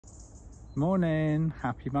Morning,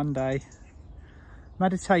 happy Monday.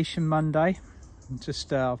 Meditation Monday.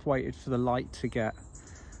 Just I've waited for the light to get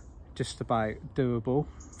just about doable,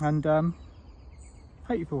 and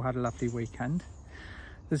hope you've all had a lovely weekend.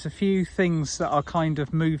 There's a few things that are kind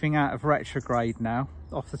of moving out of retrograde now.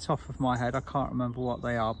 Off the top of my head, I can't remember what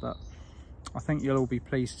they are, but I think you'll all be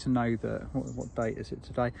pleased to know that, what date is it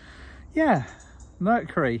today? Yeah,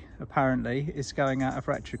 Mercury apparently is going out of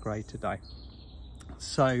retrograde today.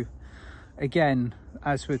 So again,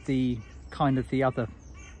 as with the kind of the other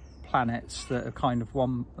planets that are kind of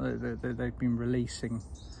they've been releasing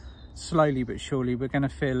slowly but surely, we're going to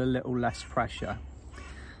feel a little less pressure.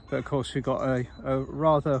 But of course we've got a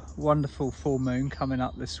rather wonderful full moon coming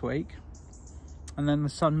up this week, and then the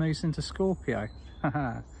sun moves into Scorpio.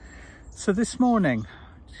 So this morning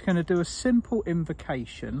I'm just going to do a simple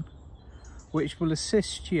invocation which will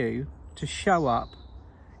assist you to show up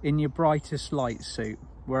in your brightest light suit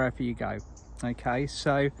wherever you go. Okay,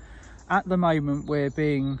 so at the moment we're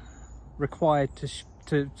being required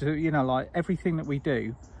to you know, like everything that we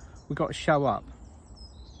do, we've got to show up,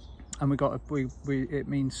 and it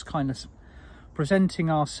means kind of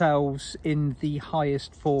presenting ourselves in the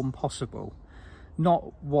highest form possible,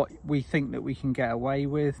 not what we think that we can get away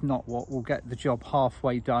with, not what will get the job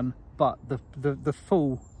halfway done, but the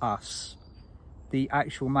full us, the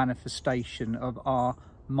actual manifestation of our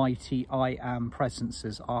mighty I am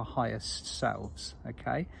presences, our highest selves.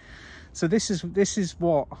 Okay, so this is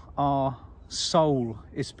what our soul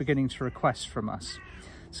is beginning to request from us.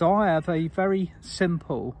 So I have a very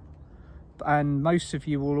simple, and most of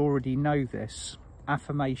you will already know this,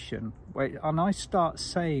 affirmation, and I start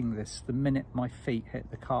saying this the minute my feet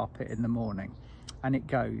hit the carpet in the morning, and it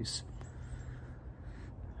goes: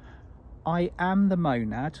 I am the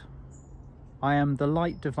monad, I am the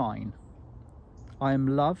light divine, I am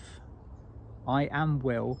love, I am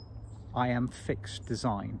will, I am fixed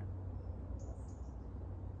design.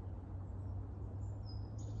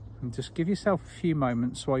 And just give yourself a few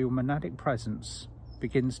moments while your monadic presence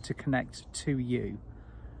begins to connect to you,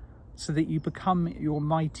 so that you become your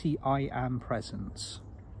mighty I am presence.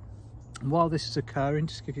 And while this is occurring,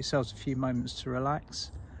 just give yourselves a few moments to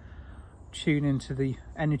relax, tune into the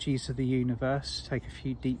energies of the universe, take a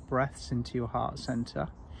few deep breaths into your heart center.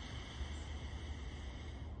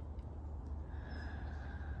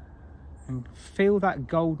 And feel that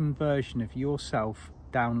golden version of yourself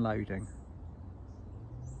downloading.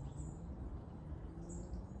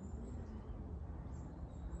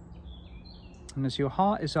 And as your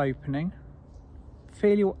heart is opening,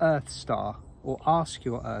 feel your Earth Star, or ask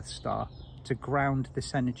your Earth Star to ground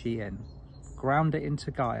this energy in. Ground it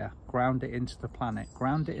into Gaia, ground it into the planet,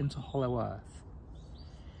 ground it into Hollow Earth.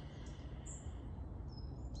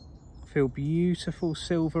 Feel beautiful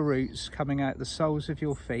silver roots coming out the soles of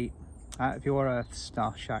your feet, out of your Earth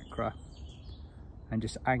Star chakra, and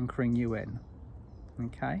just anchoring you in.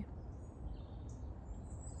 Okay?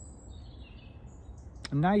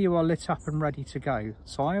 And now you are lit up and ready to go.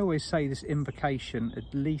 So I always say this invocation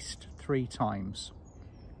at least 3 times.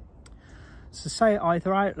 So say it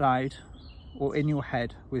either out loud or in your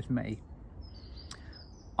head with me.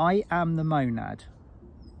 I am the monad,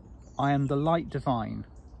 I am the light divine,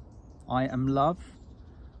 I am love,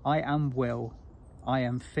 I am will, I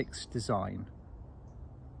am fixed design.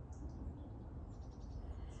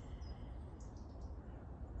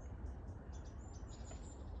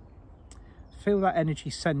 Feel that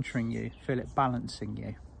energy centering you, feel it balancing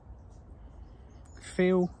you.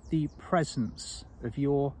 Feel the presence of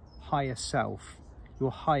your higher self,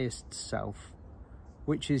 your highest self,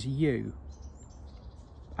 which is you,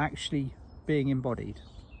 actually being embodied.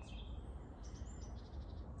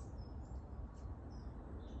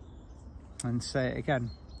 And say it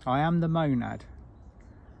again. I am the monad,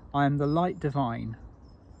 I am the light divine,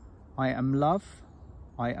 I am love,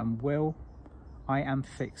 I am will, I am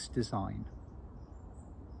fixed design.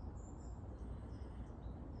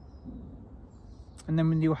 And then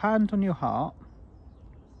with your hand on your heart,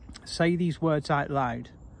 say these words out loud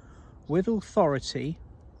with authority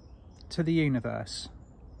to the universe.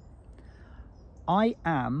 I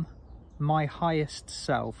am my highest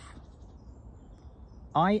self.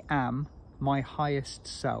 I am my highest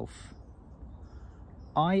self.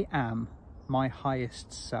 I am my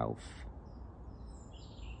highest self.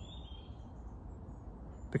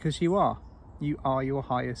 Because you are your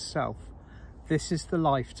highest self. This is the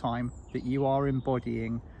lifetime that you are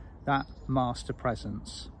embodying that master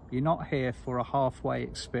presence. You're not here for a halfway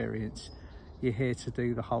experience. You're here to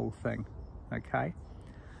do the whole thing. Okay?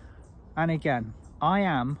 And again, I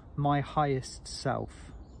am my highest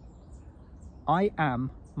self. I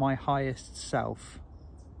am my highest self.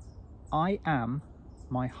 I am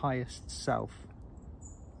my highest self.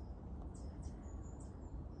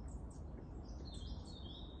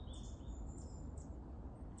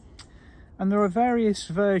 And there are various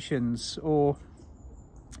versions or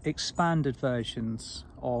expanded versions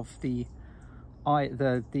of the I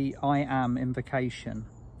am invocation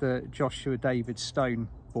that Joshua David Stone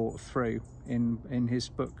brought through in his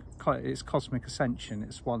book. It's Cosmic Ascension.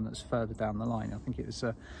 It's one that's further down the line. I think it was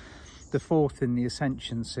the fourth in the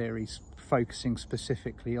Ascension series, focusing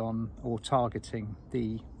specifically on or targeting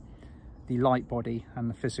the light body and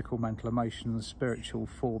the physical, mental, emotional and spiritual,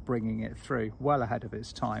 for bringing it through well ahead of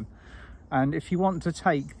its time. And if you want to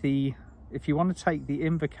take the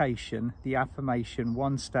invocation, the affirmation,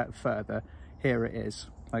 one step further, here it is.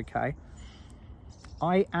 Okay,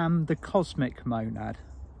 I am the cosmic monad.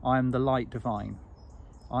 I am the light divine.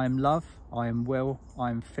 I am love. I am will.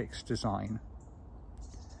 I am fixed design.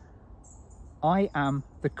 I am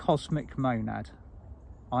the cosmic monad.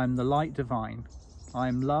 I am the light divine. I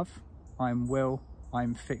am love. I am will. I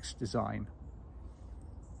am fixed design.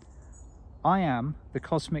 I am the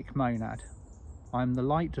cosmic monad. I am the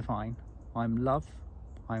light divine. I am love.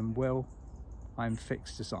 I am will. I am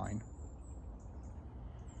fixed design.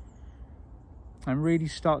 And really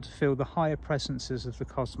start to feel the higher presences of the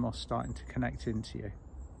cosmos starting to connect into you.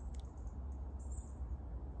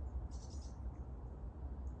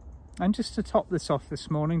 And just to top this off this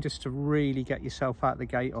morning, just to really get yourself out the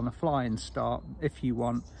gate on a flying start, if you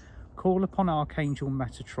want, call upon Archangel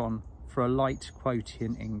Metatron for a light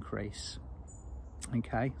quotient increase.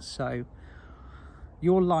 Okay, so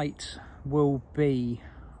your light will be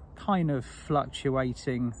kind of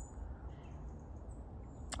fluctuating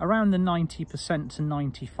around the 90% to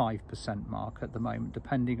 95% mark at the moment,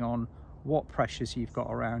 depending on what pressures you've got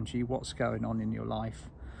around you, what's going on in your life.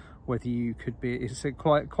 Whether you could be, it's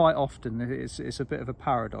quite often it's a bit of a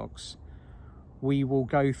paradox. We will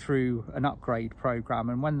go through an upgrade program,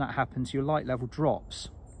 and when that happens, your light level drops.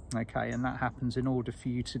 Okay, and that happens in order for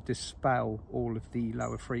you to dispel all of the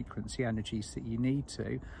lower frequency energies that you need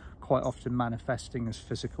to, quite often manifesting as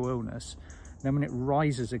physical illness. Then when it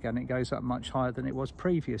rises again, it goes up much higher than it was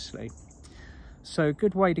previously. So a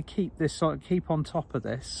good way to keep on top of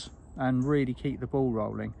this and really keep the ball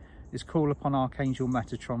rolling is call upon Archangel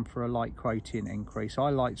Metatron for a light quotient increase. I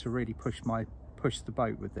like to really push the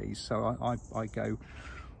boat with these, so I go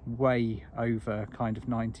way over kind of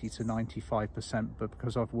 90 to 95%, but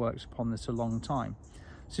because I've worked upon this a long time.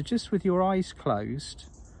 So just with your eyes closed,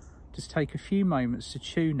 just take a few moments to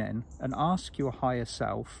tune in and ask your higher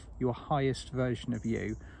self, your highest version of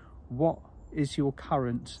you, what is your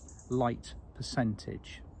current light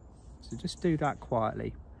percentage? So just do that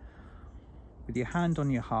quietly with your hand on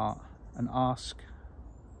your heart and ask,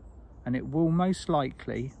 and it will most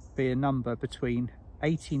likely be a number between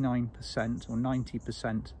 89% or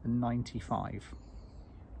 90% and 95%.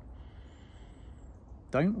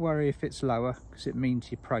 Don't worry if it's lower, because it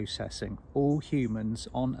means you're processing. All humans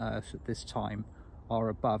on Earth at this time are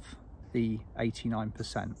above the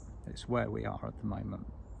 89%. It's where we are at the moment.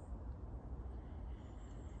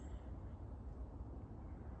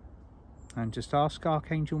 And just ask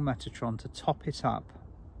Archangel Metatron to top it up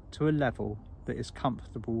to a level that is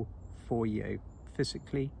comfortable for you,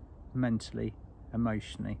 physically, mentally,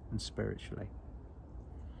 emotionally and spiritually.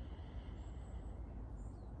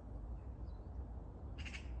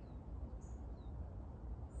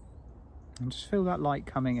 And just feel that light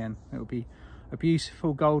coming in. It will be a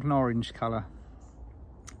beautiful golden orange colour,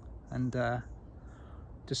 and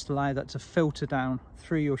just allow that to filter down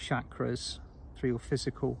through your chakras, through your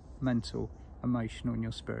physical, mental, emotional and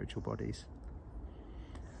your spiritual bodies.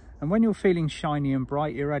 And when you're feeling shiny and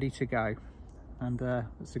bright, you're ready to go. And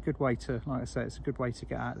it's a good way to, like I say, it's a good way to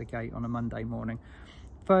get out of the gate on a Monday morning.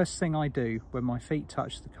 First thing I do when my feet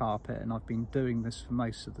touch the carpet, and I've been doing this for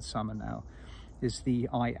most of the summer now, is the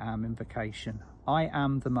I am invocation. I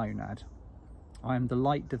am the monad. I am the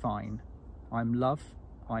light divine. I am love.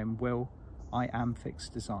 I am will. I am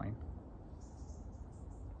fixed design.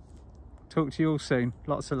 Talk to you all soon.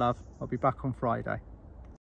 Lots of love. I'll be back on Friday.